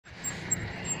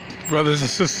Brothers and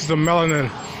sisters of melanin,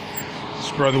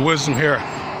 it's Brother Wisdom here.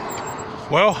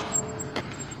 Well,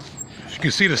 as you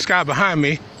can see the sky behind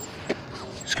me,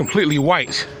 it's completely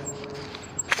white.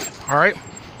 All right,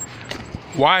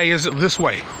 why is it this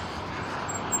way?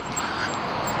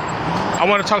 I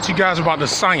want to talk to you guys about the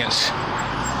science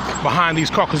behind these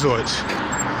Caucasoids.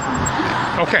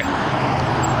 Okay,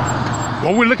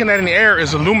 what we're looking at in the air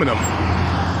is aluminum.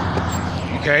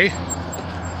 Okay,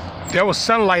 if there was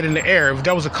sunlight in the air, if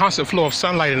there was a constant flow of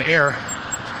sunlight in the air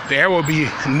would be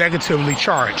negatively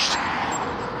charged.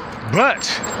 But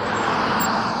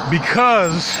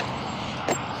because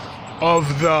of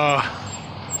the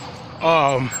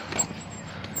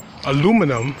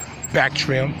aluminum,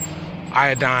 bacterium,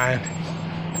 iodine,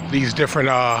 these different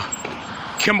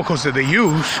chemicals that they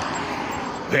use,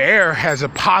 the air has a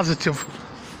positive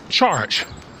charge.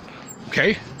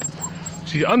 Okay,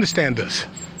 so you understand this.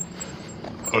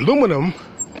 Aluminum,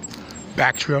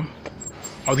 bacterium,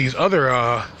 or these other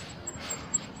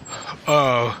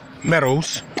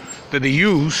metals that they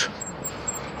use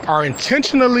are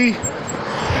intentionally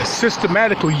and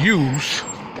systematically used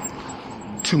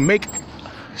to make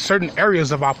certain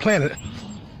areas of our planet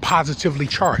positively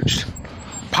charged.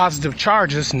 Positive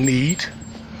charges need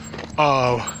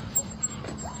cool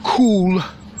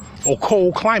or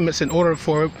cold climates in order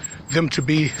for them to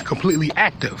be completely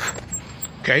active.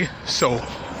 Okay, so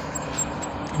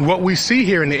what we see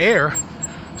here in the air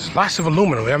is lots of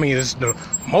aluminum. I mean, it's the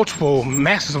multiple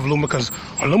masses of aluminum, because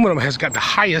aluminum has got the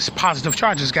highest positive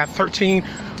charge. It's got 13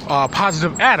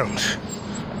 positive atoms.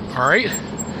 All right,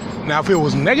 now if it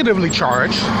was negatively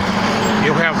charged, it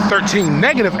would have 13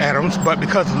 negative atoms, but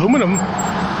because aluminum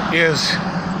is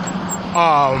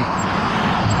a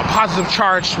positive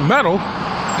charged metal,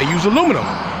 they use aluminum.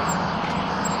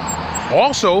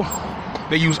 Also,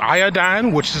 they use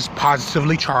iodine, which is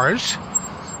positively charged.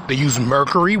 They use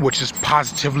mercury, which is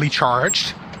positively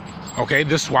charged. Okay,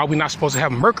 this is why we're not supposed to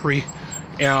have mercury,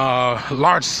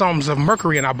 large sums of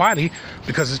mercury in our body,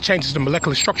 because it changes the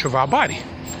molecular structure of our body.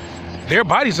 Their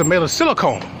bodies are made of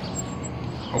silicone,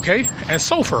 okay, and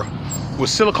sulfur. With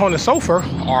silicone and sulfur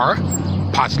are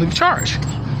positively charged.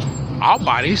 Our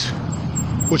bodies,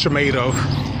 which are made of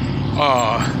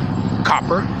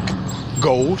copper,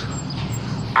 gold,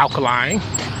 alkaline,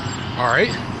 all right,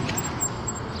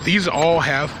 these all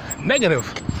have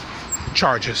negative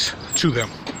charges to them.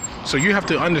 So you have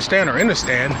to understand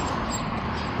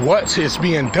what is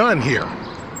being done here.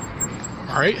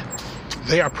 All right,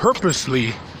 they are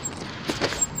purposely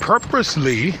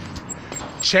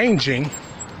changing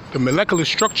the molecular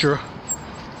structure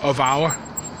of our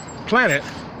planet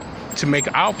to make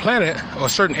our planet, or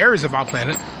certain areas of our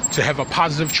planet, to have a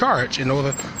positive charge in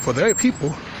order for their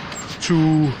people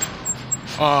to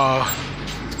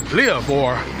live,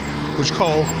 or what you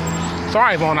call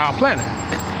thrive on our planet.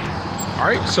 All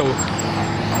right, so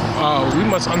we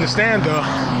must understand the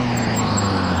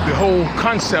whole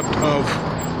concept of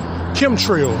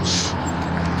chemtrails,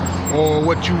 or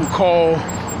what you would call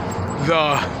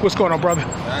the, what's going on, brother?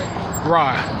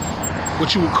 Right.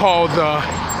 What you would call the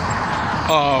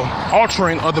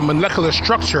altering of the molecular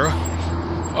structure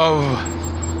of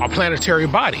our planetary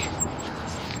body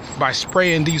by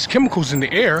spraying these chemicals in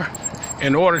the air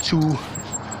in order to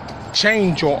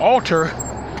change or alter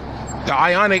the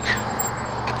ionic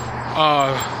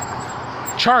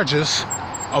charges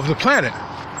of the planet.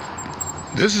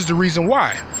 This is the reason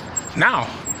why. Now,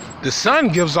 the sun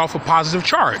gives off a positive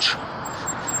charge.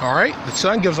 All right, the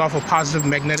sun gives off a positive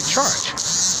magnetic charge.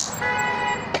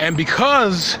 And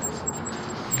because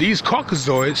these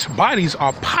Caucasoids' bodies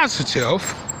are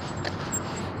positive,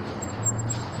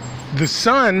 the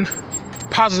sun,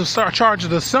 positive charge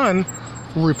of the sun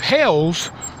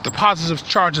repels the positive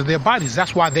charge of their bodies.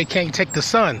 That's why they can't take the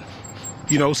sun.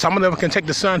 You know, some of them can take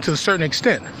the sun to a certain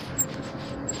extent,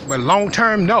 but long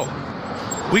term, no.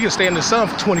 We can stay in the sun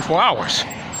for 24 hours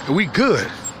and we good.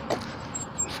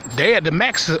 They at the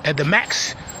max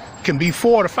can be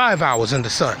 4 to 5 hours in the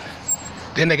sun.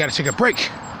 Then they got to take a break,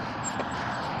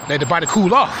 let the body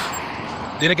cool off,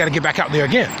 then they got to get back out there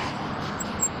again.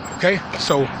 Okay,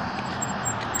 so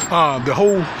the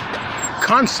whole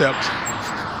concept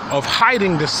of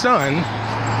hiding the sun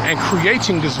and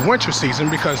creating this winter season,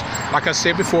 because like I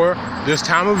said before, this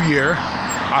time of year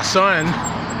our sun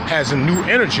has a new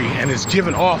energy and is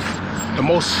giving off the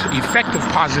most effective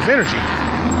positive energy.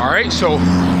 All right, so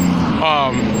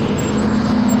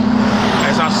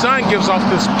as our sun gives off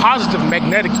this positive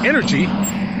magnetic energy,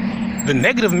 the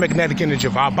negative magnetic energy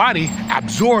of our body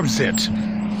absorbs it.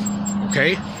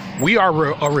 Okay, we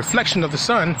are a reflection of the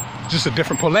sun, just a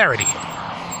different polarity.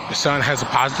 The sun has a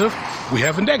positive, we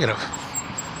have a negative.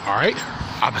 All right,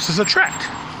 opposites attract.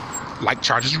 Like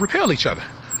charges repel each other.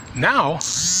 Now,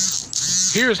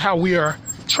 here's how we are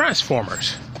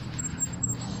transformers.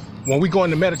 When we go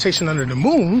into meditation under the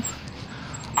moon,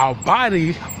 our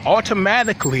body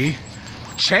automatically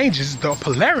changes the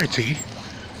polarity,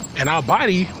 and our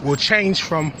body will change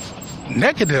from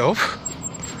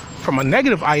a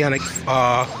negative ionic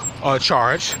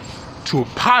charge to a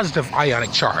positive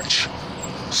ionic charge,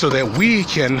 so that we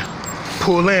can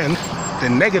pull in the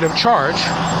negative charge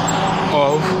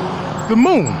of the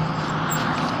moon.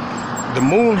 The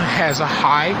moon has a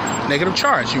high negative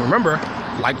charge. You remember,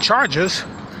 like charges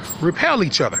repel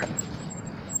each other.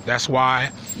 That's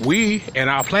why we and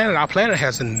our planet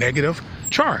has a negative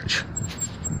charge.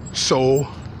 So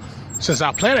since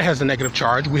our planet has a negative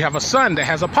charge, we have a sun that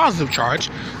has a positive charge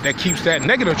that keeps that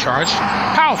negative charge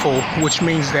powerful, which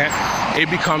means that it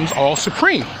becomes all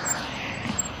supreme.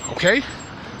 Okay?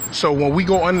 So when we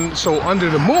go under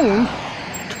the moon,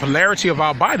 the polarity of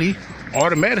our body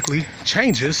automatically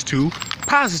changes to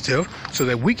positive, so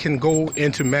that we can go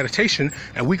into meditation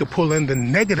and we can pull in the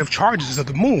negative charges of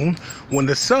the moon when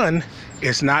the sun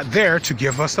is not there to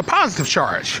give us the positive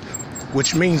charge,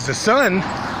 which means the sun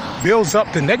builds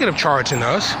up the negative charge in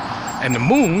us and the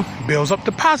moon builds up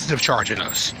the positive charge in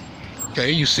us.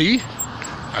 Okay, you see,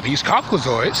 these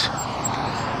caucasoids,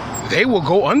 they will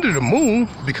go under the moon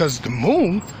because the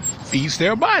moon feeds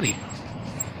their body.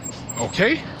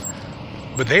 Okay,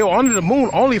 but they are under the moon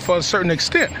only for a certain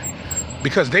extent,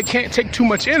 because they can't take too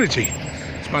much energy,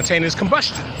 spontaneous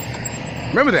combustion.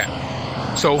 Remember that.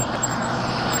 So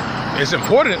it's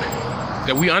important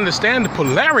that we understand the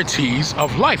polarities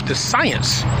of life, the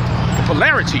science, the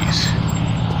polarities.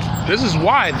 This is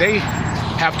why they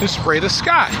have to spray the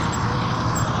sky.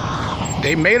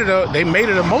 They made it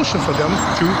a motion for them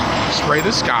to spray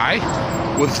the sky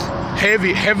with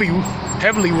heavily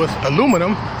with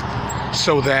aluminum,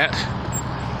 so that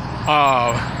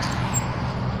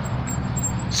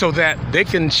they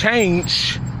can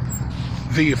change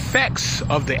the effects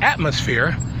of the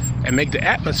atmosphere and make the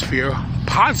atmosphere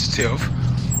positive.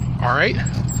 All right,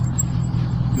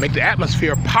 make the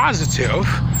atmosphere positive.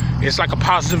 It's like a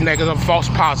positive, negative, false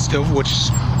positive,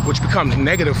 which becomes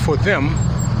negative for them,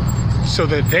 so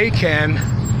that they can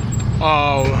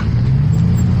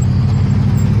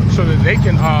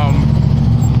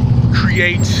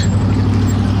create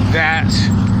that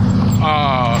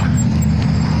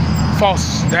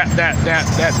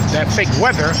that fake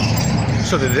weather,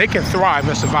 so that they can thrive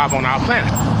and survive on our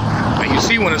planet. And you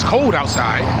see, when it's cold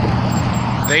outside,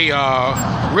 they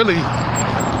really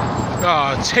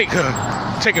take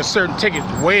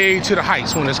it way to the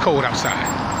heights when it's cold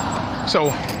outside.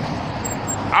 So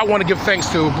I want to give thanks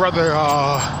to brother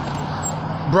on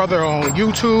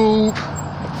YouTube,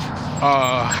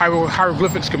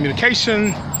 Hieroglyphics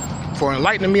Communication, for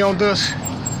enlightening me on this,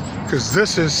 because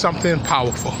this is something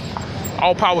powerful.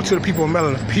 All power to the people of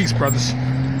Maryland. Peace, brothers,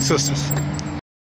 sisters.